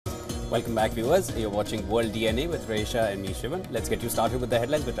Welcome back, viewers. You're watching World DNA with Resha and me, Shivan. Let's get you started with the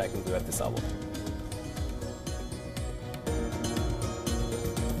headlines we're tracking you at this hour.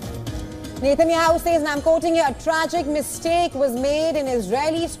 Netanyahu says, and I'm quoting here, a tragic mistake was made in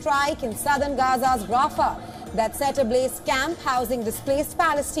Israeli strike in southern Gaza's Rafah that set ablaze camp housing displaced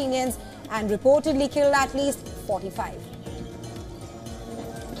Palestinians and reportedly killed at least 45.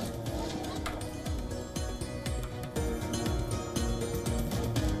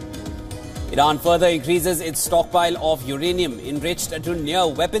 Iran further increases its stockpile of uranium enriched to near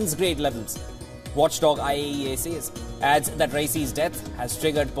weapons-grade levels. Watchdog IAEA says, adds that Raisi's death has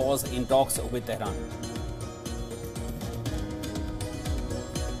triggered pause in talks with Tehran.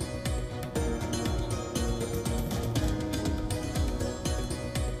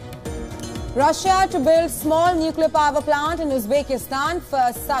 Russia to build small nuclear power plant in Uzbekistan,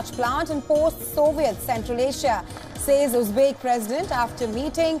 first such plant in post-Soviet Central Asia, says Uzbek president after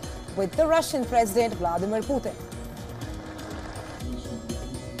meeting with the Russian President Vladimir Putin.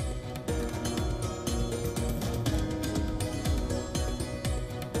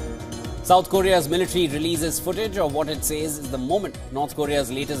 South Korea's military releases footage of what it says is the moment North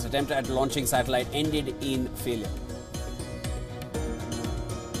Korea's latest attempt at launching satellite ended in failure.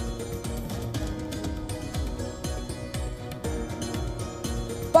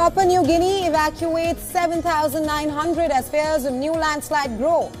 Papua New Guinea evacuates 7,900 as fears of new landslide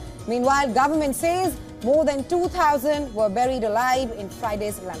grow. Meanwhile, government says more than 2,000 were buried alive in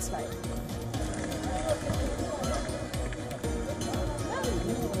Friday's landslide.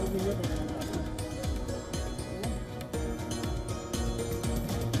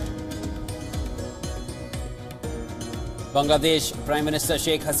 Bangladesh Prime Minister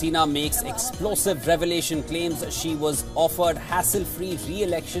Sheikh Hasina makes explosive revelation, claims she was offered hassle-free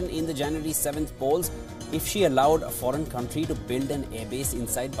re-election in the January 7th polls if she allowed a foreign country to build an airbase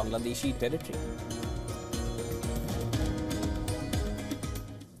inside Bangladeshi territory.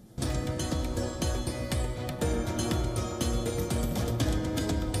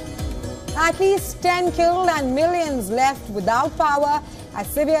 At least 10 killed and millions left without power as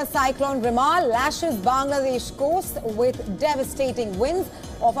severe Cyclone Remal lashes Bangladesh coast with devastating winds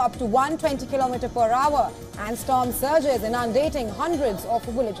of up to 120 km per hour and storm surges inundating hundreds of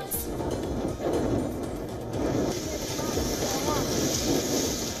villages.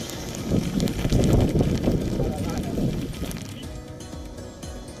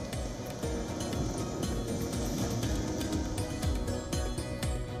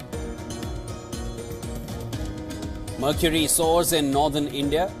 Mercury soars in northern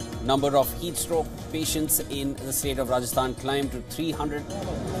India. Number of heatstroke patients in the state of Rajasthan climbed to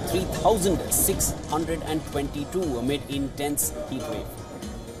 3,622 amid intense heat wave.